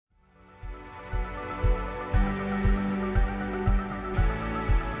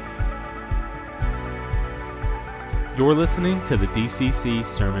You're listening to the DCC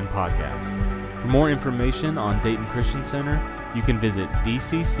Sermon Podcast. For more information on Dayton Christian Center, you can visit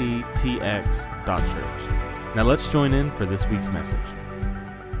dcctx.church. Now let's join in for this week's message.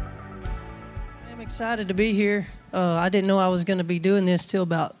 I'm excited to be here. I didn't know I was going to be doing this till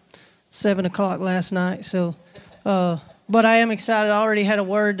about 7 o'clock last night. But I am excited. I already had a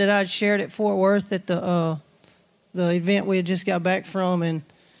word that I'd shared at Fort Worth at the event we had just got back from, and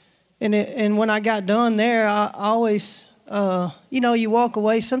when I got done there, I always, you walk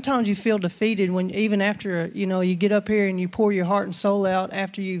away. Sometimes you feel defeated when even after you get up here and you pour your heart and soul out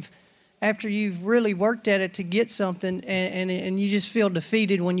after you've really worked at it to get something, and you just feel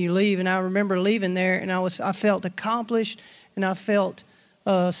defeated when you leave. And I remember leaving there, and I felt accomplished, and I felt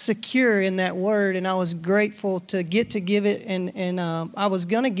secure in that word, and I was grateful to get to give it, and I was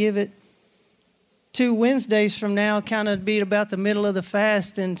going to give it 2 Wednesdays from now, kind of be about the middle of the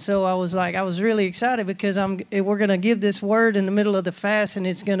fast, and so I was really excited because we're going to give this word in the middle of the fast, and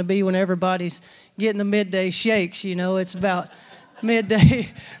it's going to be when everybody's getting the midday shakes. It's about midday.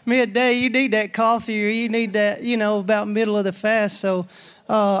 You need that coffee, or you need that, about middle of the fast. So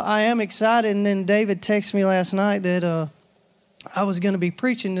I am excited, and then David texted me last night that I was going to be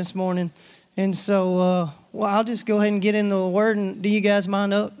preaching this morning, and so I'll just go ahead and get into the word. And do you guys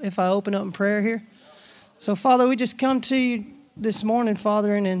mind if I open up in prayer here? So, Father, we just come to you this morning,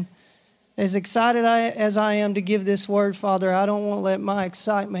 Father, and as excited as I am to give this word, Father, I don't want to let my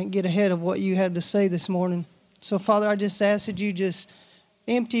excitement get ahead of what you have to say this morning. So, Father, I just ask that you just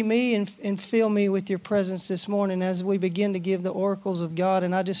empty me and fill me with your presence this morning as we begin to give the oracles of God.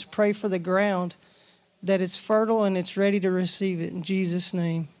 And I just pray for the ground that it's fertile and it's ready to receive it. In Jesus'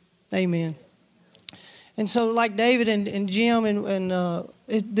 name, amen. And so, like David and Jim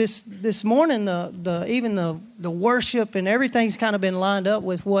this morning, the worship and everything's kind of been lined up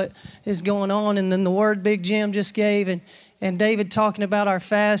with what is going on, and then the word Big Jim just gave, and David talking about our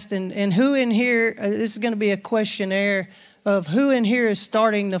fast, and who in here, this is going to be a questionnaire of who in here is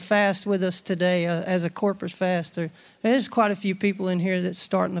starting the fast with us today as a corporate fast. There's quite a few people in here that's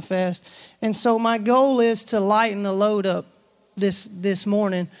starting the fast, and so my goal is to lighten the load up this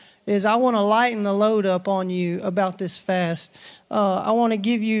morning. I want to lighten the load up on you about this fast. I want to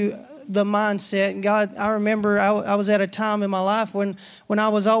give you the mindset. And God, I remember I was at a time in my life when I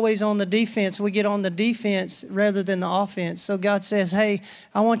was always on the defense. We get on the defense rather than the offense. So God says, hey,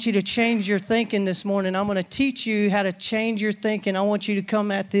 I want you to change your thinking this morning. I'm going to teach you how to change your thinking. I want you to come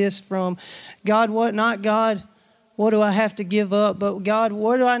at this from God, not God, what do I have to give up? But God,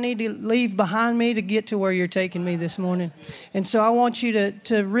 what do I need to leave behind me to get to where you're taking me this morning? And so I want you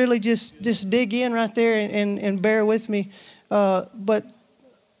to really just dig in right there and bear with me. But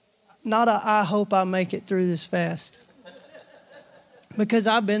not I hope I make it through this fast. Because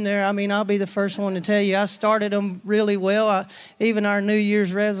I've been there. I mean, I'll be the first one to tell you, I started them really well. Even our New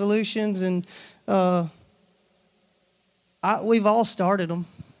Year's resolutions, and we've all started them.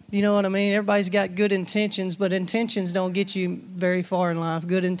 You know what I mean? Everybody's got good intentions, but intentions don't get you very far in life.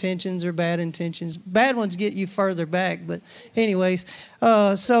 Good intentions or bad intentions. Bad ones get you further back. But anyways,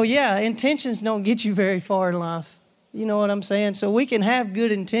 intentions don't get you very far in life. You know what I'm saying? So we can have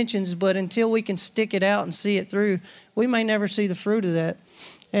good intentions, but until we can stick it out and see it through, we may never see the fruit of that.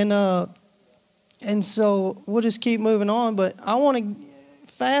 And so we'll just keep moving on. But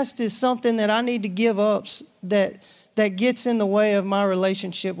fast is something that I need to give up that gets in the way of my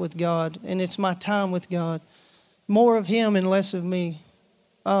relationship with God, and it's my time with God. More of Him and less of me.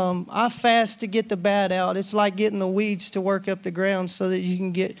 I fast to get the bad out. It's like getting the weeds to work up the ground so that you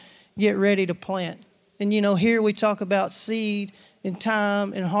can get ready to plant. And here we talk about seed and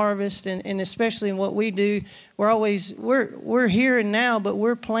time and harvest, and especially in what we do, we're here and now, but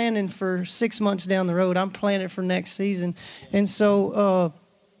we're planning for 6 months down the road. I'm planning for next season, and so.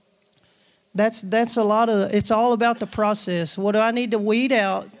 That's a lot of. It's all about the process. What do I need to weed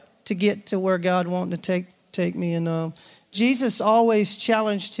out to get to where God wants to take me? And Jesus always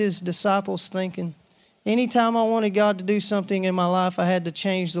challenged His disciples' thinking. Anytime I wanted God to do something in my life, I had to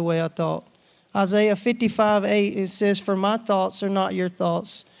change the way I thought. Isaiah 55:8, it says, "For my thoughts are not your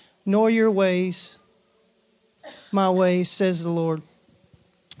thoughts, nor your ways my ways, says the Lord."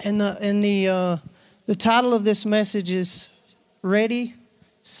 And the title of this message is Ready,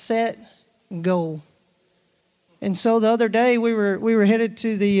 Set, Go. And so the other day we were headed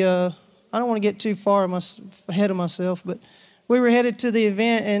to the I don't want to get too far ahead of myself, but we were headed to the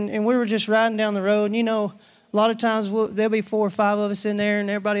event, and we were just riding down the road. And a lot of times there'll be 4 or 5 of us in there, and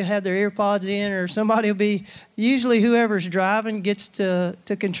everybody will have their ear pods in, or somebody will be, usually whoever's driving gets to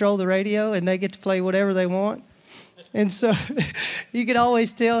control the radio, and they get to play whatever they want. And so you can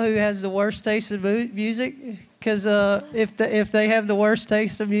always tell who has the worst taste in music Because if they have the worst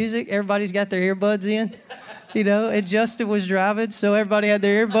taste of music, everybody's got their earbuds in, and Justin was driving, so everybody had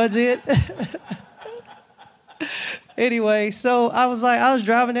their earbuds in. Anyway, so I was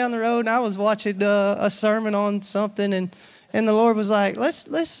driving down the road and I was watching a sermon on something, and the Lord was like,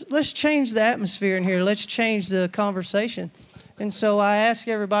 let's change the atmosphere in here. Let's change the conversation. And so I asked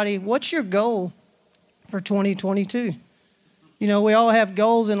everybody, what's your goal for 2022? We all have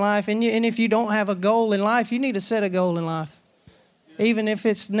goals in life, and if you don't have a goal in life, you need to set a goal in life. Even if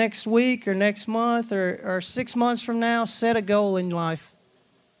it's next week or next month or 6 months from now, set a goal in life.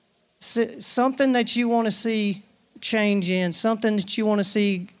 Something that you want to see change in, something that you want to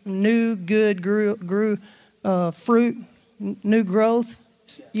see new, good fruit, new growth.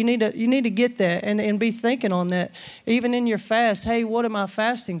 You need to get that and be thinking on that. Even in your fast, hey, what am I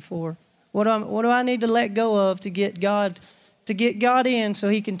fasting for? What do I need to let go of to get God in so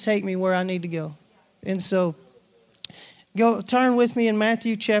He can take me where I need to go? And so turn with me in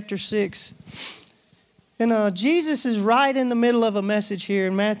Matthew chapter 6. And Jesus is right in the middle of a message here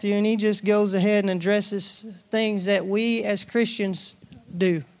in Matthew, and He just goes ahead and addresses things that we as Christians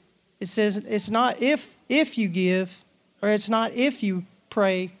do. It says it's not if you give, or it's not if you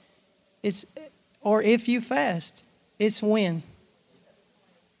pray, or if you fast. It's when.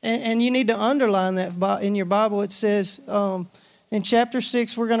 And you need to underline that in your Bible. It says in chapter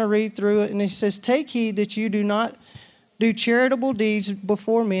 6, we're going to read through it, and it says, "Take heed that you do not do charitable deeds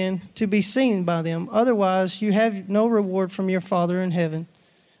before men to be seen by them. Otherwise, you have no reward from your Father in heaven.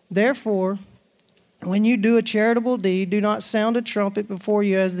 Therefore, when you do a charitable deed, do not sound a trumpet before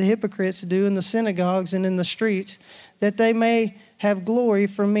you as the hypocrites do in the synagogues and in the streets, that they may have glory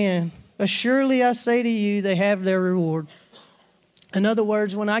from men. Assuredly, I say to you, they have their reward." In other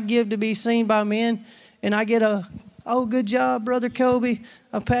words, when I give to be seen by men and I get good job, Brother Kobe,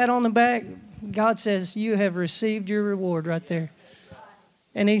 a pat on the back, God says, you have received your reward right there.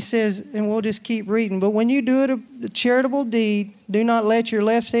 And He says, and we'll just keep reading, "But when you do a charitable deed, do not let your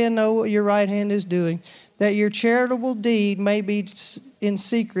left hand know what your right hand is doing, that your charitable deed may be in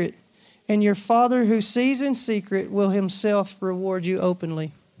secret. And your Father who sees in secret will Himself reward you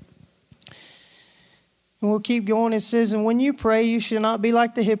openly." And we'll keep going. It says, "And when you pray, you should not be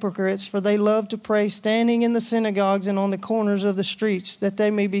like the hypocrites, for they love to pray standing in the synagogues and on the corners of the streets, that they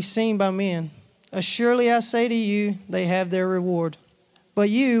may be seen by men. Assuredly, I say to you, they have their reward.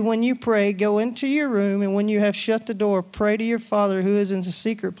 But you, when you pray, go into your room, and when you have shut the door, pray to your Father who is in the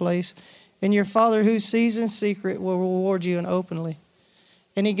secret place, and your Father who sees in secret will reward you openly."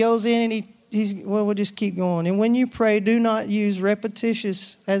 And he goes in and we'll just keep going. "And when you pray, do not use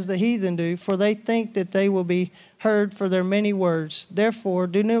repetitious as the heathen do, for they think that they will be heard for their many words. Therefore,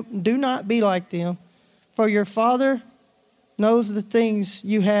 do not be like them, for your Father knows the things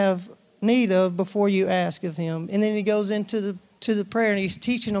you have need of before you ask of Him." And then he goes into the prayer, and he's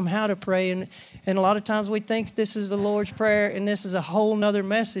teaching them how to pray. And a lot of times we think this is the Lord's Prayer, and this is a whole nother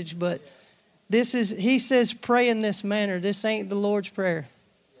message. But He says, pray in this manner. This ain't the Lord's Prayer.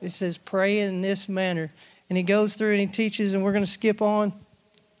 It says, pray in this manner. And he goes through and he teaches, and we're going to skip on.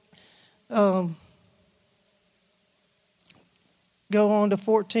 Go on to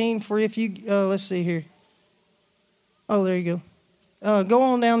 14. For if you, let's see here. Oh, there you go. Go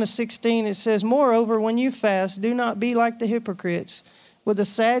on down to 16. It says, "Moreover, when you fast, do not be like the hypocrites with a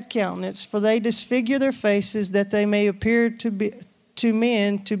sad countenance, for they disfigure their faces that they may appear to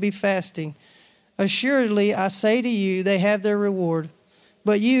men to be fasting. Assuredly, I say to you, they have their reward.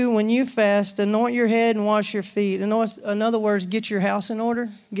 But you, when you fast, anoint your head and wash your feet." In other words, get your house in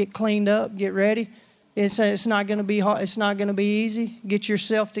order, get cleaned up, get ready. It's not going to be hard. It's not going to be easy. Get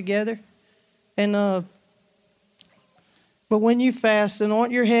yourself together. And but when you fast,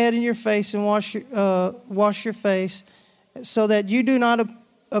 anoint your head and your face and wash your face, so that you do not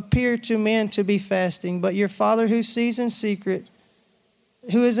appear to men to be fasting, but your Father who sees in secret,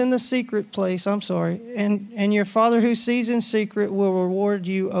 who is in the secret place, and your Father who sees in secret will reward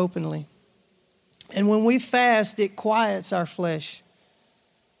you openly. And when we fast, it quiets our flesh.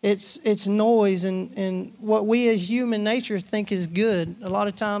 It's noise and what we as human nature think is good. A lot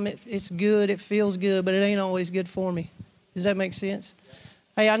of time it's good, it feels good, but it ain't always good for me. Does that make sense?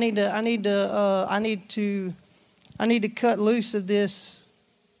 Hey, I need to cut loose of this,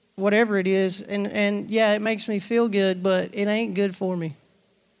 whatever it is, and yeah, it makes me feel good, but it ain't good for me.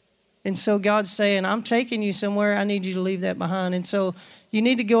 And so God's saying, I'm taking you somewhere. I need you to leave that behind. And so you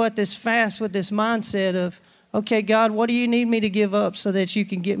need to go at this fast with this mindset of, okay, God, what do you need me to give up so that you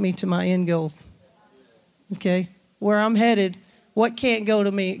can get me to my end goal? Okay, where I'm headed, what can't go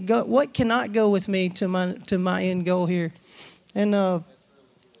to me? What cannot go with me to my end goal here? And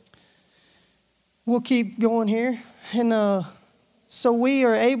we'll keep going here. And so we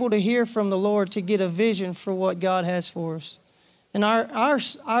are able to hear from the Lord to get a vision for what God has for us. And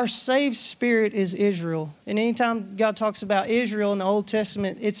our saved spirit is Israel. And anytime God talks about Israel in the Old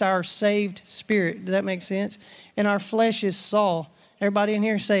Testament, it's our saved spirit. Does that make sense? And our flesh is Saul. Everybody in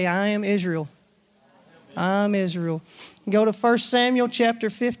here say, I am Israel. I am Israel. Go to 1 Samuel chapter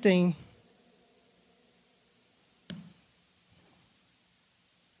 15.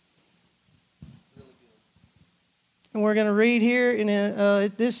 And we're going to read here. And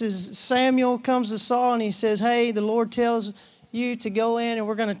this is Samuel comes to Saul and he says, hey, the Lord tells you to go in and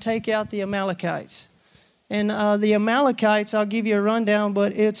we're going to take out the Amalekites. And the Amalekites, I'll give you a rundown,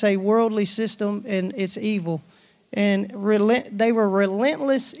 but it's a worldly system and it's evil. And they were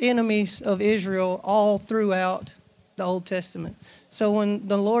relentless enemies of Israel all throughout the Old Testament. So when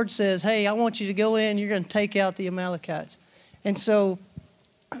the Lord says, hey, I want you to go in, you're going to take out the Amalekites. And so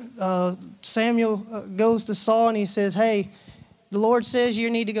Samuel goes to Saul and he says, hey, the Lord says you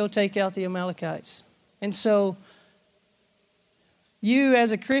need to go take out the Amalekites. And so you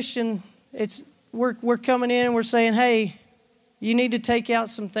as a Christian, we're coming in and we're saying, hey, you need to take out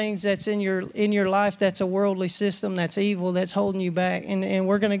some things that's in your life that's a worldly system, that's evil, that's holding you back. And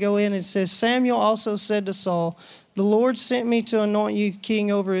we're going to go in and it says, Samuel also said to Saul, the Lord sent me to anoint you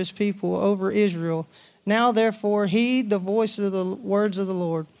king over his people, over Israel. Now therefore heed the voice of the words of the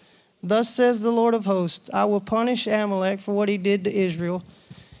Lord. Thus says the Lord of hosts, I will punish Amalek for what he did to Israel,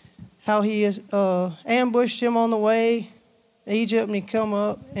 how he has ambushed him on the way Egypt, and he come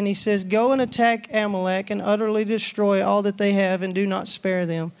up and he says, go and attack Amalek and utterly destroy all that they have and do not spare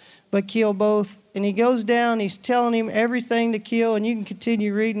them, but kill both. And he goes down, he's telling him everything to kill, and you can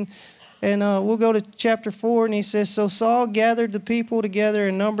continue reading. And we'll go to chapter 4, and he says, so Saul gathered the people together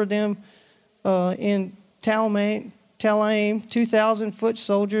and numbered them in Telaim, 2,000 foot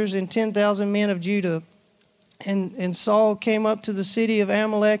soldiers and 10,000 men of Judah. And Saul came up to the city of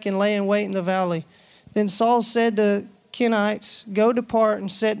Amalek and lay in wait in the valley. Then Saul said to Kenites, go depart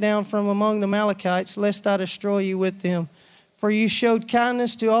and set down from among the Amalekites, lest I destroy you with them. For you showed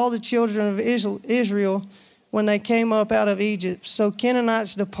kindness to all the children of Israel when they came up out of Egypt. So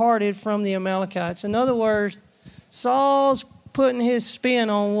Kenites departed from the Amalekites. In other words, Saul's putting his spin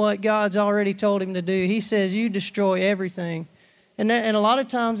on what God's already told him to do. He says, you destroy everything. And a lot of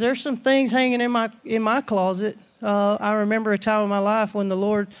times there's some things hanging in my closet. I remember a time in my life when the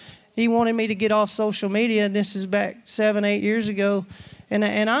Lord, he wanted me to get off social media. And this is back 7-8 years ago.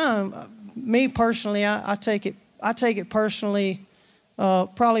 And me personally, I take it personally,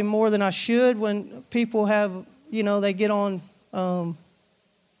 probably more than I should when people have, they get on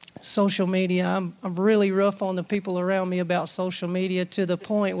social media. I'm really rough on the people around me about social media to the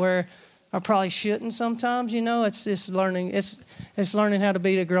point where I probably shouldn't sometimes. It's just learning. It's learning how to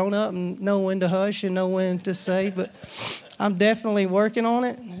be a grown up and know when to hush and know when to say. But I'm definitely working on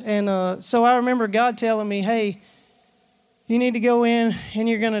it. And so I remember God telling me, hey, you need to go in and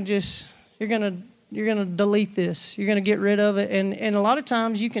you're gonna delete this. You're gonna get rid of it. And a lot of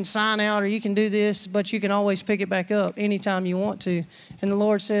times you can sign out or you can do this, but you can always pick it back up anytime you want to. And the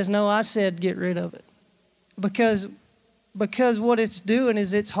Lord says, no, I said get rid of it. Because what it's doing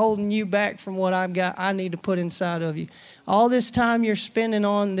is it's holding you back from what I need to put inside of you. All this time you're spending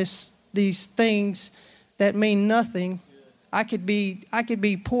on these things that mean nothing, I could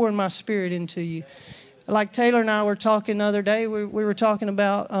be pouring my spirit into you. Like Taylor and I were talking the other day, we were talking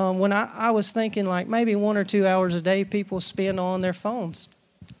about when I was thinking like maybe 1 or 2 hours a day people spend on their phones,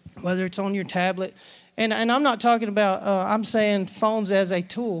 whether it's on your tablet. And I'm not talking about, I'm saying phones as a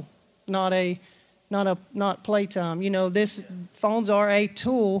tool, not playtime. This phones are a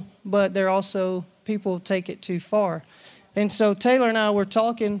tool, but they're also, people take it too far. And so Taylor and I were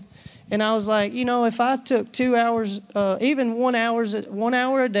talking, and I was like, if I took 2 hours, even 1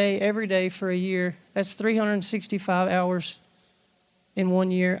 hour a day, every day for a year, that's 365 hours in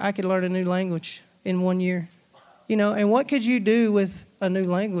 1 year. I could learn a new language in 1 year. And what could you do with a new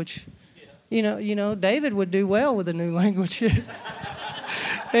language? David would do well with a new language.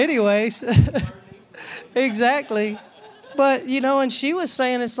 Anyways, exactly. But, and she was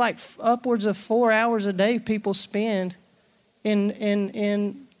saying it's like upwards of 4 hours a day people spend in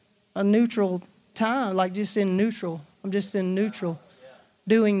a neutral time, like just in neutral. I'm just in neutral,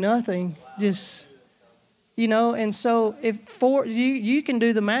 doing nothing, just, and so if you can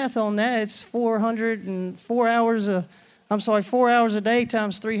do the math on that, it's 4 hours a day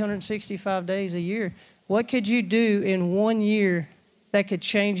times 365 days a year. What could you do in 1 year that could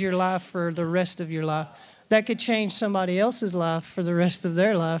change your life for the rest of your life? That could change somebody else's life for the rest of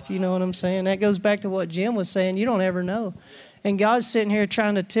their life. You know what I'm saying? That goes back to what Jim was saying. You don't ever know. and God's sitting here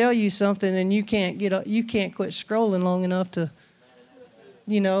trying to tell you something, and you can't you can't quit scrolling long enough to,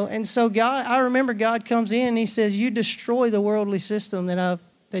 And so I remember God comes in and He says, "You destroy the worldly system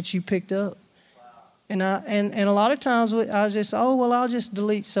that you picked up." And a lot of times I was just, I'll just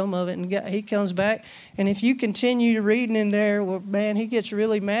delete some of it. And He comes back, and if you continue reading in there, well, man, He gets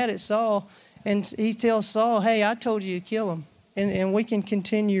really mad at Saul, and He tells Saul, "Hey, I told you to kill him." And we can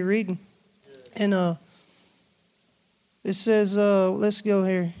continue reading. And it says, let's go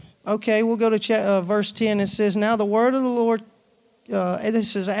here. Okay, we'll go to verse 10. It says, "Now the word of the Lord,"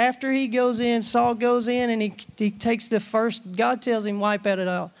 this is after he goes in, Saul goes in, and he takes the first, God tells him, wipe it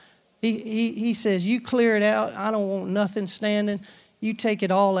out. He says, "You clear it out. I don't want nothing standing. You take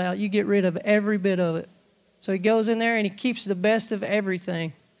it all out. You get rid of every bit of it." So he goes in there and he keeps the best of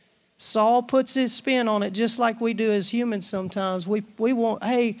everything. Saul puts his spin on it, just like we do as humans sometimes. We want,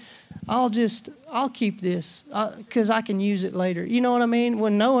 hey, I'll keep this because I can use it later. You know what I mean?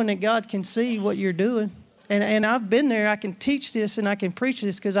 When knowing that God can see what you're doing. And I've been there. I can teach this and I can preach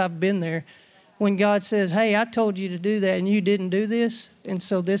this because I've been there. When God says, "Hey, I told you to do that and you didn't do this, and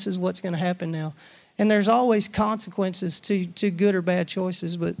so this is what's going to happen now." And there's always consequences to good or bad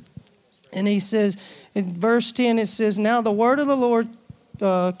choices. And he says, in verse 10, it says, "Now the word of the Lord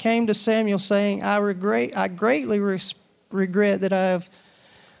came to Samuel, saying, I greatly regret that I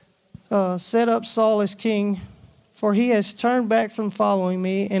have set up Saul as king, for he has turned back from following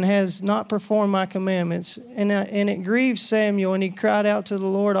me and has not performed my commandments." And it grieved Samuel, and he cried out to the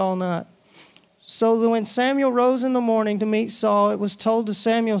Lord all night. So when Samuel rose in the morning to meet Saul, it was told to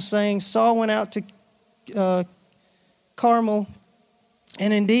Samuel, saying, "Saul went out to Carmel,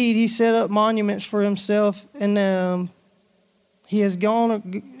 and indeed he set up monuments for himself, and he has gone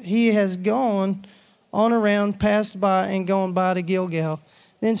on around, passed by, and gone by to Gilgal."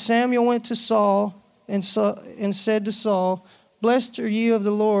 Then Samuel went to Saul and said to Saul, "Blessed are you of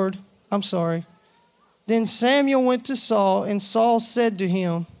the Lord." Then Samuel went to Saul, and Saul said to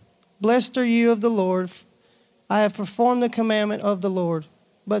him, "Blessed are you of the Lord. I have performed the commandment of the Lord."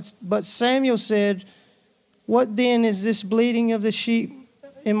 But Samuel said, "What then is this bleating of the sheep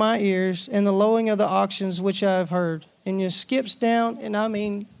in my ears and the lowing of the oxen which I have heard?" And it skips down, and I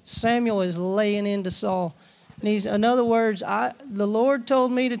mean, Samuel is laying into Saul. And in other words, the Lord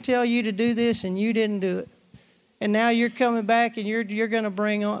told me to tell you to do this, and you didn't do it. And now you're coming back, and you're going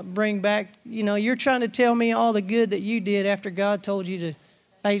to bring back, you're trying to tell me all the good that you did after God told you to.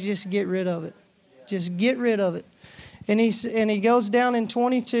 Hey, just get rid of it. Just get rid of it. And he goes down in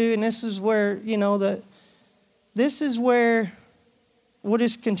 22, and this is where, we'll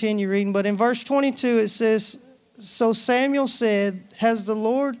just continue reading. But in verse 22, it says, "So Samuel said, Has the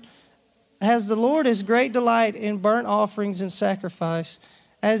Lord as great delight in burnt offerings and sacrifice,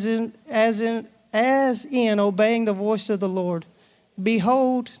 as in obeying the voice of the Lord?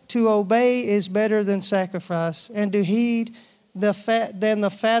 Behold, to obey is better than sacrifice, and to heed than the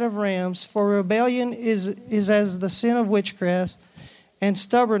fat of rams. For rebellion is as the sin of witchcraft, and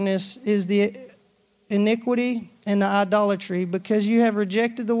stubbornness is the iniquity and the idolatry. Because you have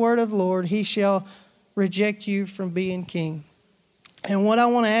rejected the word of the Lord, He shall reject you from being king." And what I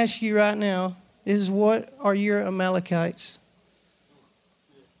want to ask you right now is, what are your Amalekites?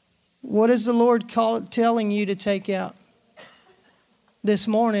 What is the Lord telling you to take out? This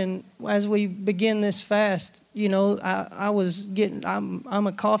morning, as we begin this fast, I'm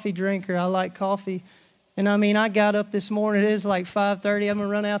a coffee drinker. I like coffee. And I got up this morning. It is like 5:30. I'm going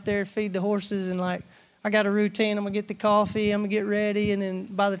to run out there and feed the horses. And I got a routine. I'm going to get the coffee. I'm going to get ready. And then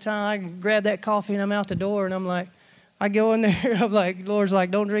by the time I grab that coffee and I'm out the door, and I'm like, I go in there. I'm like, Lord's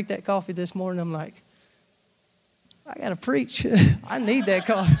like, "Don't drink that coffee this morning." I'm like, I got to preach. I need that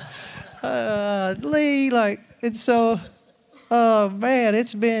coffee. And so... man,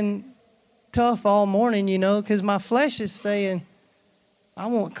 it's been tough all morning, because my flesh is saying, I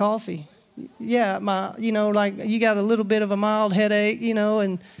want coffee. Yeah, you got a little bit of a mild headache,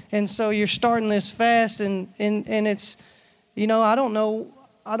 and so you're starting this fast, and it's, I don't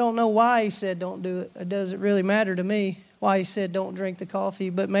know why He said don't do it. It doesn't really matter to me why He said don't drink the coffee,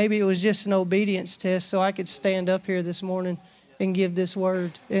 but maybe it was just an obedience test so I could stand up here this morning and give this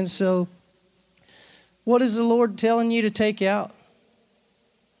word. And so, what is the Lord telling you to take out?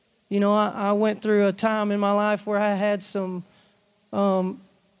 I went through a time in my life where I had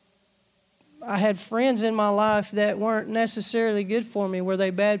I had friends in my life that weren't necessarily good for me. Were they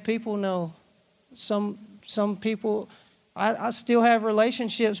bad people? No. Some people, I still have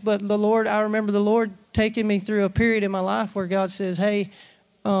relationships, but I remember the Lord taking me through a period in my life where God says, "Hey,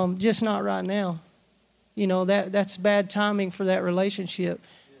 just not right now." That's bad timing for that relationship.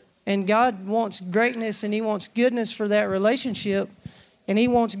 And God wants greatness and He wants goodness for that relationship. And He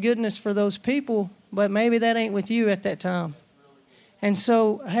wants goodness for those people, but maybe that ain't with you at that time. And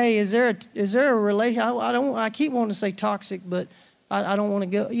so, hey, is there a relation? I keep wanting to say toxic, but I don't want to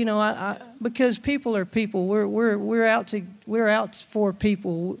go. You know, because people are people. We're out for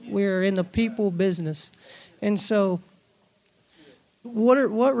people. We're in the people business. And so, what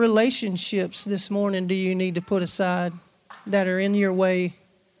relationships this morning do you need to put aside that are in your way?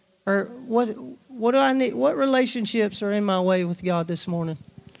 Or what do I need? What relationships are in my way with God this morning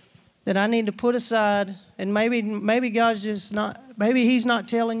that I need to put aside? And maybe God's just not. Maybe He's not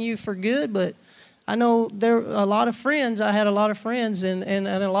telling you for good. But I know there are a lot of friends. I had a lot of friends, and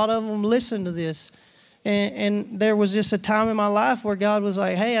a lot of them listened to this. And there was just a time in my life where God was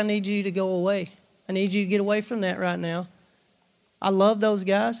like, "Hey, I need you to go away. I need you to get away from that right now." I love those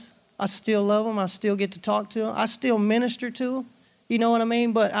guys. I still love them. I still get to talk to them. I still minister to them. You know what I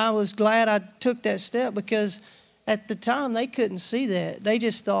mean? But I was glad I took that step because at the time they couldn't see that. They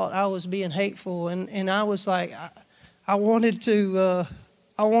just thought I was being hateful. And I was like, I wanted to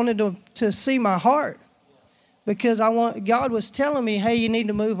see my heart because God was telling me, hey, you need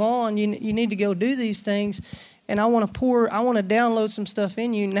to move on. You need to go do these things. And I want to download some stuff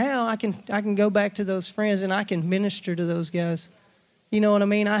in you. Now I can go back to those friends and I can minister to those guys. You know what I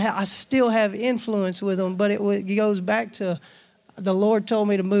mean? I still have influence with them, but it goes back to the Lord told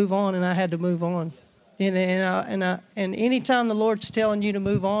me to move on, and I had to move on. And any time the Lord's telling you to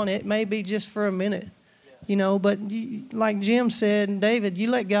move on, it may be just for a minute, you know. But like Jim said, and David, you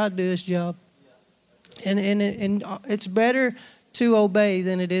let God do His job, and it's better to obey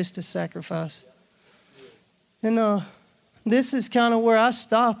than it is to sacrifice. And this is kind of where I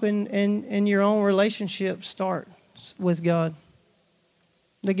stop, and your own relationship starts with God.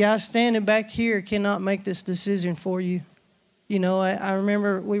 The guy standing back here cannot make this decision for you. You know, I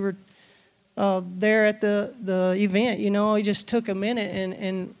remember we were there at the event. You know, he just took a minute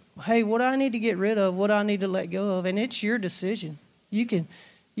and hey, what do I need to get rid of? What do I need to let go of? And it's your decision.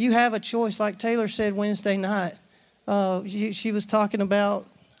 You have a choice. Like Taylor said Wednesday night, she was talking about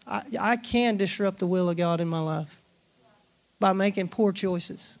I can disrupt the will of God in my life by making poor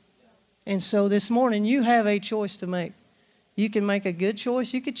choices. And so this morning you have a choice to make. You can make a good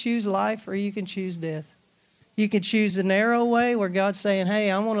choice. You could choose life or you can choose death. You could choose the narrow way where God's saying,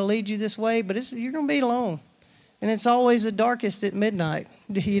 hey, I want to lead you this way, but you're going to be alone. And it's always the darkest at midnight,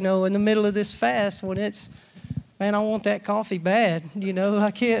 you know, in the middle of this fast when it's, man, I want that coffee bad. You know,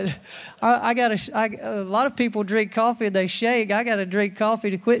 I can't, a lot of people drink coffee and they shake. I got to drink coffee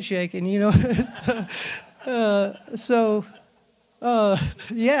to quit shaking, you know.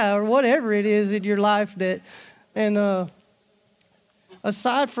 Yeah, or whatever it is in your life that, and,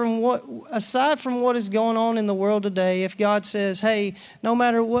 Aside from what is going on in the world today, if God says, hey, no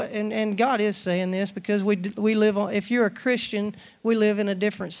matter what, and God is saying this because we live on, if you're a Christian, we live in a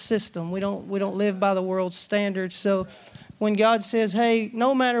different system. We don't live by the world's standards. So when God says, hey,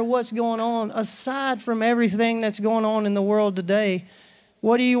 no matter what's going on, aside from everything that's going on in the world today,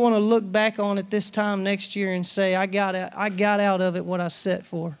 what do you want to look back on at this time next year and say, I got out of it what I set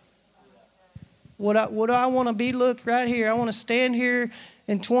for? What do I want to be? Look right here. I want to stand here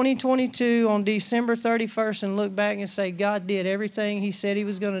in 2022 on December 31st and look back and say, God did everything He said He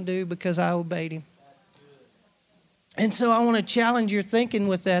was going to do because I obeyed Him. And so I want to challenge your thinking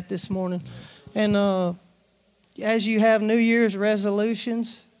with that this morning. And as you have New Year's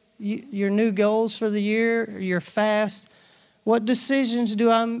resolutions, your new goals for the year, your fast, what decisions do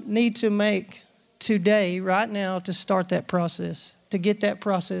I need to make today, right now, to start that process? To get that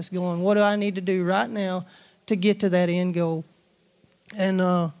process going. What do I need to do right now to get to that end goal? And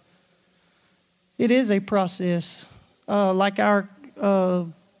it is a process. Like our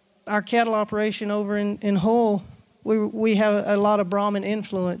cattle operation over in Hull, we have a lot of Brahmin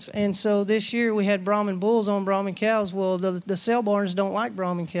influence. And so this year we had Brahmin bulls on Brahmin cows. Well, the sale barns don't like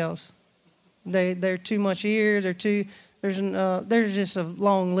Brahmin cows. They're too much ear. There's just a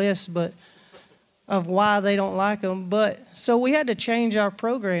long list, but of why they don't like them. But so we had to change our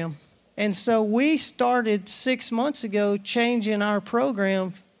program. And so we started 6 months ago changing our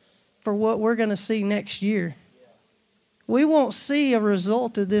program for what we're going to see next year. We won't see a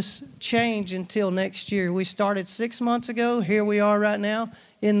result of this change until next year. We started 6 months ago. Here we are right now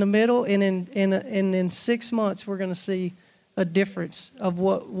in the middle. And in 6 months, we're going to see a difference of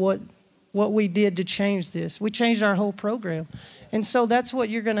what we did to change this. We changed our whole program. And so that's what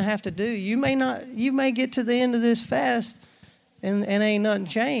you're going to have to do. You may get to the end of this fast and ain't nothing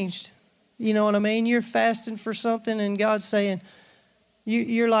changed. You know what I mean? You're fasting for something and God's saying,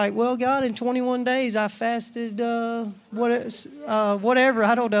 You're like, well, God, in 21 days I fasted whatever.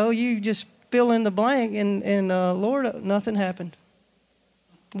 I don't know. You just fill in the blank, and Lord, nothing happened.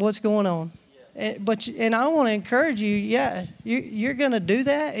 What's going on? And I want to encourage you. Yeah, you're going to do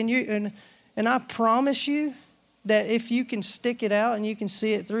that, and I promise you that if you can stick it out and you can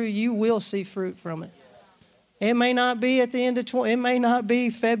see it through, you will see fruit from it. It may not be at the end of it may not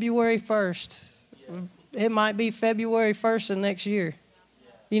be February 1st. It might be February 1st of next year.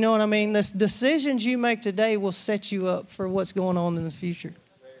 You know what I mean? The decisions you make today will set you up for what's going on in the future.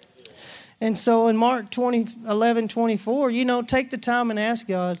 And so in Mark 11:24, take the time and ask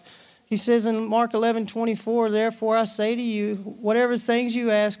God. He says in Mark 11:24, therefore I say to you, whatever things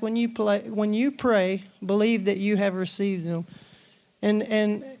you ask when you pray, believe that you have received them,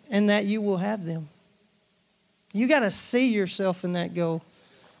 and that you will have them. You got to see yourself in that goal,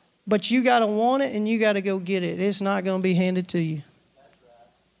 but you got to want it and you got to go get it. It's not going to be handed to you.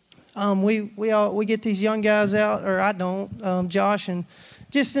 We get these young guys out, or I don't, Josh, and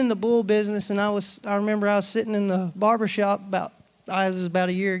just in the bull business. And I remember I was sitting in the barbershop about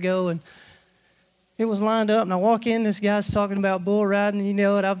a year ago, and it was lined up. And I walk in, this guy's talking about bull riding,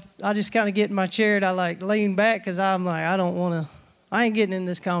 and I just kind of get in my chair and I lean back because I'm like, I ain't getting in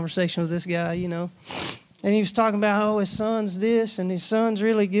this conversation with this guy, And he was talking about, his son's this, and his son's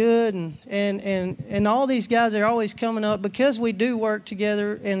really good, and all these guys are always coming up because we do work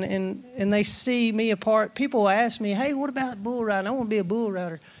together, and they see me apart. People ask me, hey, what about bull riding? I want to be a bull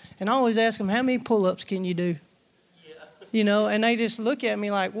rider. And I always ask them, how many pull-ups can you do? Yeah. And they just look at me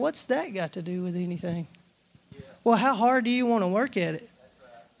like, what's that got to do with anything? Yeah. Well, how hard do you want to work at it?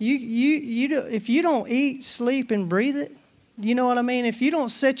 Right. If you don't eat, sleep, and breathe it, you know what I mean? If you don't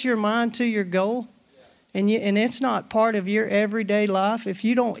set your mind to your goal, and it's not part of your everyday life, if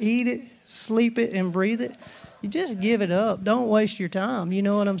you don't eat it, sleep it, and breathe it, you just give it up. Don't waste your time. You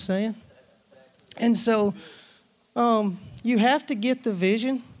know what I'm saying? And so you have to get the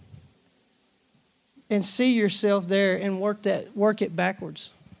vision and see yourself there and work it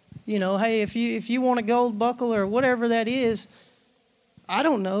backwards. Hey, if you want a gold buckle or whatever that is, I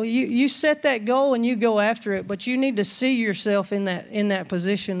don't know. You set that goal and you go after it, but you need to see yourself in that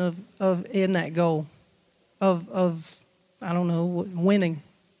position of in that goal. Of I don't know, winning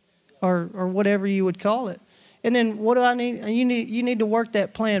or whatever you would call it. And then what do I need? You need to work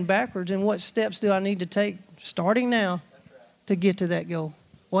that plan backwards. And what steps do I need to take starting now to get to that goal?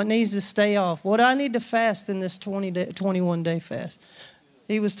 What needs to stay off? What do I need to fast in this 21-day fast?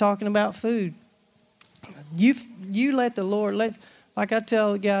 He was talking about food. You let the Lord, like I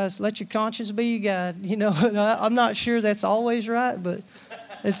tell the guys, let your conscience be your guide. And I'm not sure that's always right, but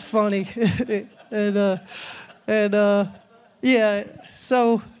it's funny.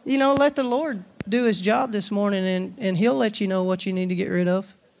 So, let the Lord do his job this morning, and he'll let you know what you need to get rid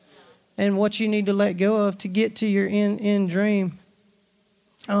of and what you need to let go of to get to your end dream.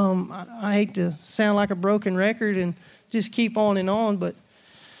 I hate to sound like a broken record and just keep on, but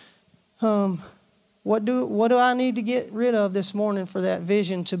what do I need to get rid of this morning for that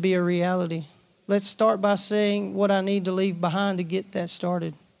vision to be a reality? Let's start by saying what I need to leave behind to get that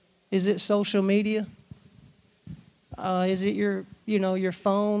started. Is it social media? Is it your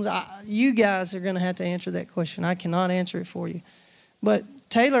phones? You guys are going to have to answer that question. I cannot answer it for you. But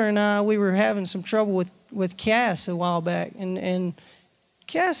Taylor and I, we were having some trouble with Cass a while back, and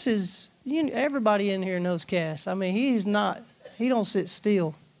Cass is, everybody in here knows Cass. I mean, he don't sit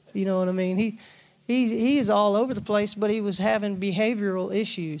still. You know what I mean? He is all over the place, but he was having behavioral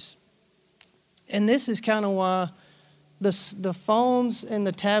issues, and this is kind of why the phones and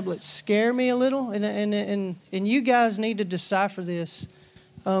the tablets scare me a little, and you guys need to decipher this,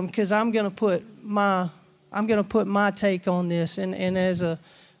 because I'm gonna put my take on this, and as a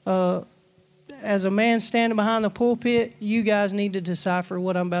man standing behind the pulpit, you guys need to decipher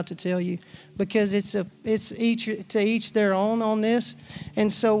what I'm about to tell you, because it's each their own on this.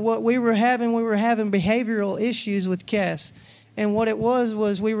 And so what we were having behavioral issues with Cass, and what it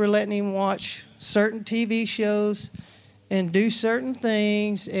was we were letting him watch certain TV shows and do certain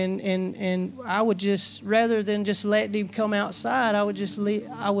things, and I would just, rather than just letting him come outside,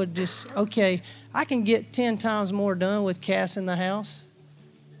 okay, I can get 10 times more done with Cass in the house,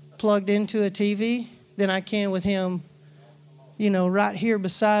 plugged into a TV, than I can with him, right here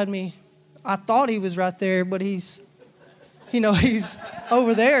beside me. I thought he was right there, but he's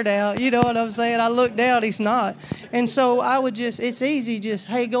over there now, you know what I'm saying? I look down, he's not. And so I would it's easy,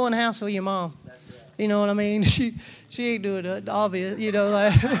 hey, go in the house with your mom. You know what I mean? She ain't doing it, obvious, you know.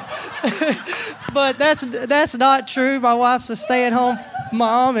 Like, but that's not true. My wife's a stay-at-home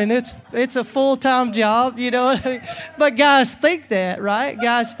mom, and it's a full-time job, you know what I mean? But guys think that, right?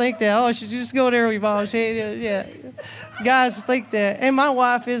 Guys think that. Oh, she just go there with your mom. Yeah. Guys think that. And my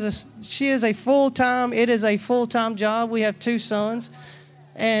wife it is a full-time job. We have 2 sons.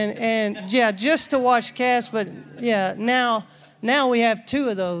 And yeah, just to watch Cass, but yeah, now we have 2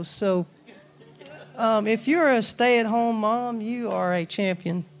 of those. So if you're a stay-at-home mom, you are a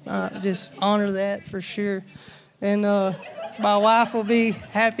champion. Just honor that for sure. And my wife will be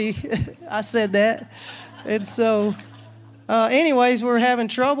happy I said that. And so anyways, we're having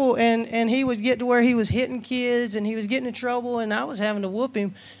trouble, and he was getting to where he was hitting kids, and he was getting in trouble, and I was having to whoop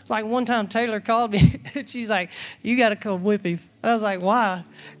him. Like one time Taylor called me, and she's like, you got to come whip him. And I was like, why?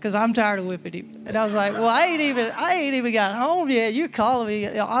 Because I'm tired of whipping him. And I was like, well, I ain't even got home yet. You're calling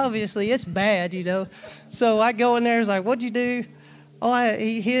me. Obviously, it's bad, you know. So I go in there, and was like, what'd you do? Oh,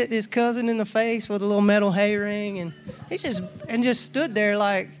 he hit his cousin in the face with a little metal hay ring, and he just stood there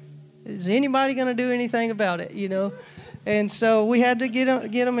like, is anybody going to do anything about it, you know? And so we had to get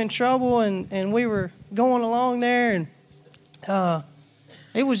him in trouble, and we were going along there, and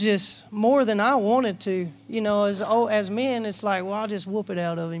it was just more than I wanted to. You know, as men, it's like, well, I'll just whoop it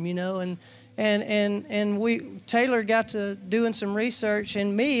out of him, you know. And Taylor got to doing some research,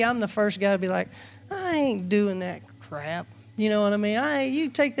 and I'm the first guy to be like, I ain't doing that crap. You know what I mean? You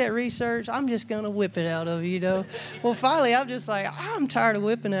take that research, I'm just going to whip it out of you, you know. Well, finally, I'm just like, I'm tired of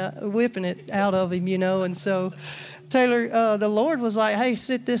whipping it out of him, you know. And so Taylor, the Lord was like, hey,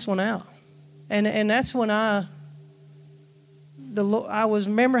 sit this one out. And that's when I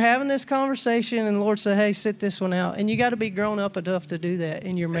remember having this conversation, and the Lord said, hey, sit this one out. And you got to be grown up enough to do that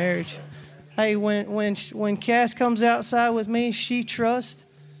in your marriage. Hey, when Cass comes outside with me, she trusts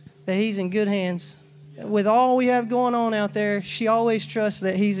that he's in good hands. With all we have going on out there, she always trusts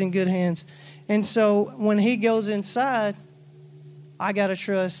that he's in good hands. And so when he goes inside, I got to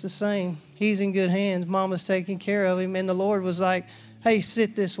trust the same. He's in good hands. Mama's taking care of him. And the Lord was like, hey,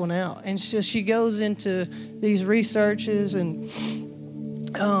 sit this one out. And so she goes into these researches and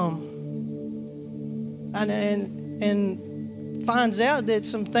finds out that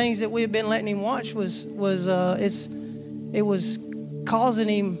some things that we had been letting him watch was causing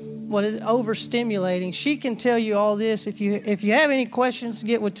him overstimulating. She can tell you all this. If you have any questions,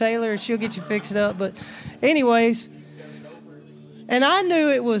 get with Taylor, and she'll get you fixed up. But anyways, and I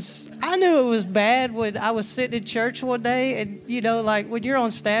knew it was bad when I was sitting in church one day, and you know, like when you're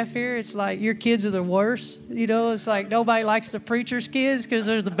on staff here, it's like your kids are the worst. You know, it's like nobody likes the preacher's kids because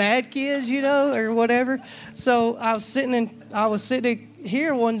they're the bad kids, you know, or whatever. So I was sitting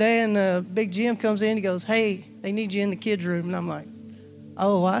here one day, and Big Jim comes in. He goes, "Hey, they need you in the kids' room," and I'm like,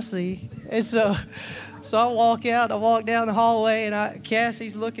 oh, I see. And so I walk down the hallway, and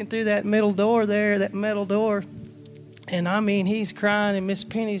Cassie's looking through that metal door, and I mean, he's crying, and Miss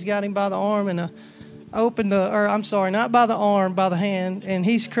Penny's got him by the arm, and not by the arm, by the hand, and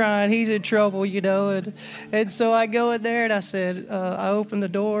he's crying, he's in trouble, you know, and so I go in there, and I said, I open the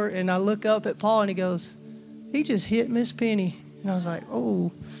door, and I look up at Paul, and he goes, he just hit Miss Penny, and I was like,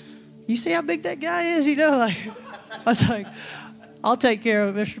 oh, you see how big that guy is, you know, like, I was like, I'll take care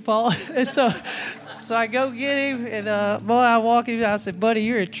of it, Mr. Paul. And so I go get him, and I walk him. I said, buddy,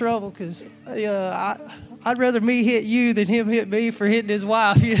 you're in trouble because I'd rather me hit you than him hit me for hitting his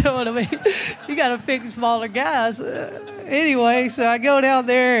wife. You know what I mean? You got to pick smaller guys. Anyway, so I go down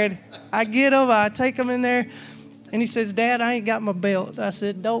there, and I get him. I take him in there, and he says, Dad, I ain't got my belt. I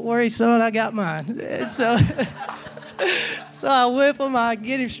said, don't worry, son, I got mine. And so I whip him, I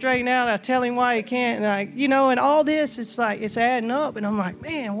get him straightened out, I tell him why he can't, and and all this, it's like, it's adding up, and I'm like,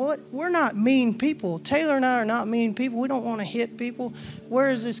 man, we're not mean people. Taylor and I are not mean people. We don't want to hit people.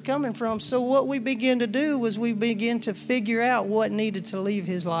 Where is this coming from? So what we begin to do was we begin to figure out what needed to leave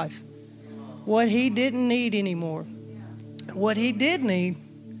his life, what he didn't need anymore, what he did need.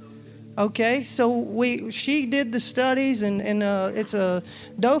 Okay, so she did the studies, and it's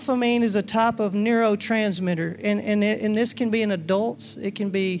dopamine is a type of neurotransmitter, and this can be in adults. It can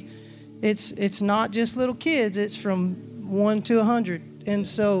be, it's not just little kids. It's from 1 to 100, and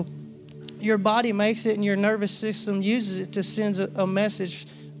so your body makes it, and your nervous system uses it to send a message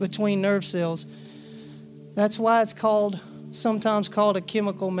between nerve cells. That's why it's sometimes called a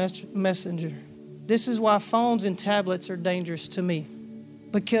chemical messenger. This is why phones and tablets are dangerous to me.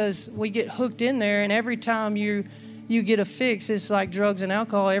 Because we get hooked in there, and every time you get a fix, it's like drugs and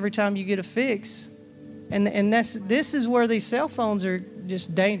alcohol. Every time you get a fix, and this is where these cell phones are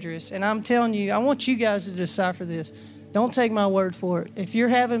just dangerous. And I'm telling you, I want you guys to decipher this. Don't take my word for it. If you're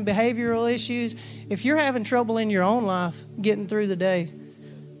having behavioral issues, if you're having trouble in your own life getting through the day,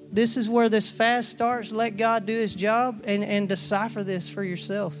 this is where this fast starts. Let God do His job and decipher this for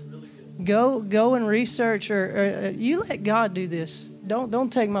yourself. Go and research, or you let God do this.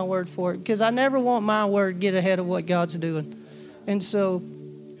 Don't take my word for it, because I never want my word to get ahead of what God's doing. And so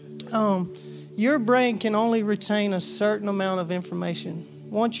your brain can only retain a certain amount of information.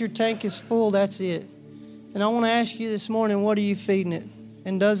 Once your tank is full, that's it. And I want to ask you this morning, what are you feeding it?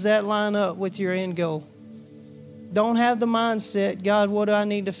 And does that line up with your end goal? Don't have the mindset, God, what do I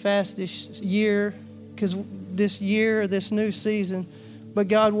need to fast this year? Because this year, this new season. But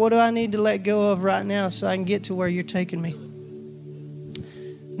God, what do I need to let go of right now so I can get to where you're taking me?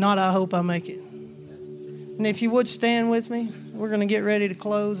 Not, I hope I make it. And if you would stand with me, we're going to get ready to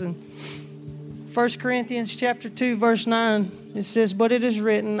close. And 1 Corinthians chapter 2, verse 9, it says, "But it is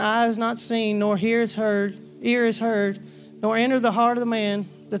written, eye is not seen, nor ear is heard, nor enter the heart of the man,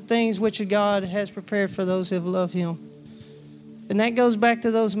 the things which God has prepared for those who love Him." And that goes back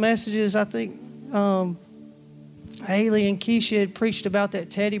to those messages. I think Haley and Keisha had preached about that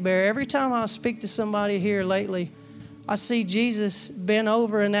teddy bear. Every time I speak to somebody here lately, I see Jesus bent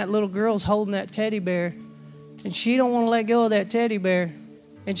over and that little girl's holding that teddy bear. And she don't want to let go of that teddy bear.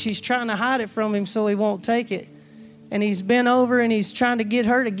 And she's trying to hide it from him so he won't take it. And he's bent over and he's trying to get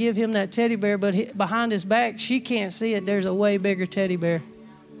her to give him that teddy bear, but behind his back, she can't see it. There's a way bigger teddy bear.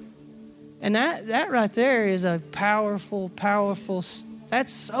 And that right there is a powerful,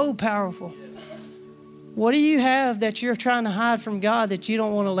 that's so powerful. What do you have that you're trying to hide from God that you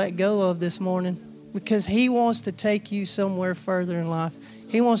don't want to let go of this morning? Because He wants to take you somewhere further in life.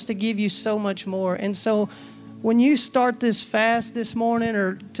 He wants to give you so much more. And so when you start this fast this morning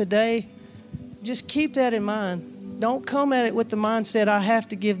or today, just keep that in mind. Don't come at it with the mindset, I have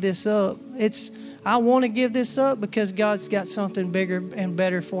to give this up. I want to give this up because God's got something bigger and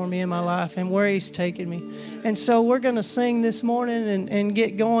better for me in my life and where He's taking me. And so we're going to sing this morning and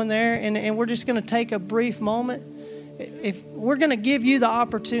get going there. And we're just going to take a brief moment. If we're going to give you the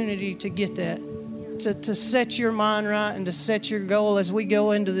opportunity to get that, to set your mind right and to set your goal as we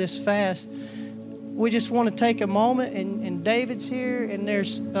go into this fast. We just want to take a moment, and David's here, and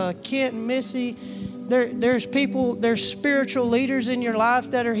there's Kent and Missy. There's people, there's spiritual leaders in your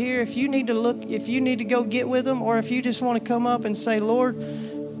life that are here. If you need to go get with them, or if you just want to come up and say, Lord,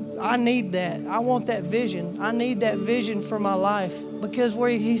 I need that. I want that vision. I need that vision for my life. Because where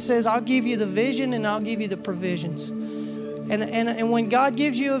He says, I'll give you the vision and I'll give you the provisions. And when God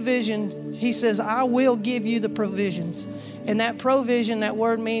gives you a vision, He says, I will give you the provisions. And that provision, that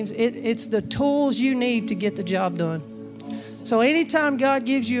word means it's the tools you need to get the job done. So anytime God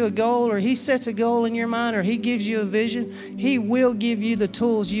gives you a goal, or He sets a goal in your mind, or He gives you a vision, He will give you the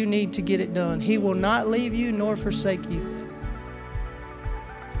tools you need to get it done. He will not leave you nor forsake you.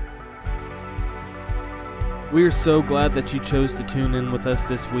 We are so glad that you chose to tune in with us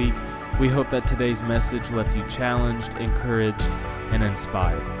this week. We hope that today's message left you challenged, encouraged, and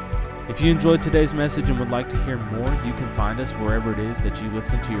inspired. If you enjoyed today's message and would like to hear more, you can find us wherever it is that you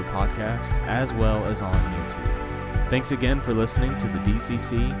listen to your podcasts, as well as on YouTube. Thanks again for listening to the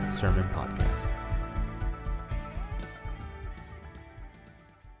DCC Sermon Podcast.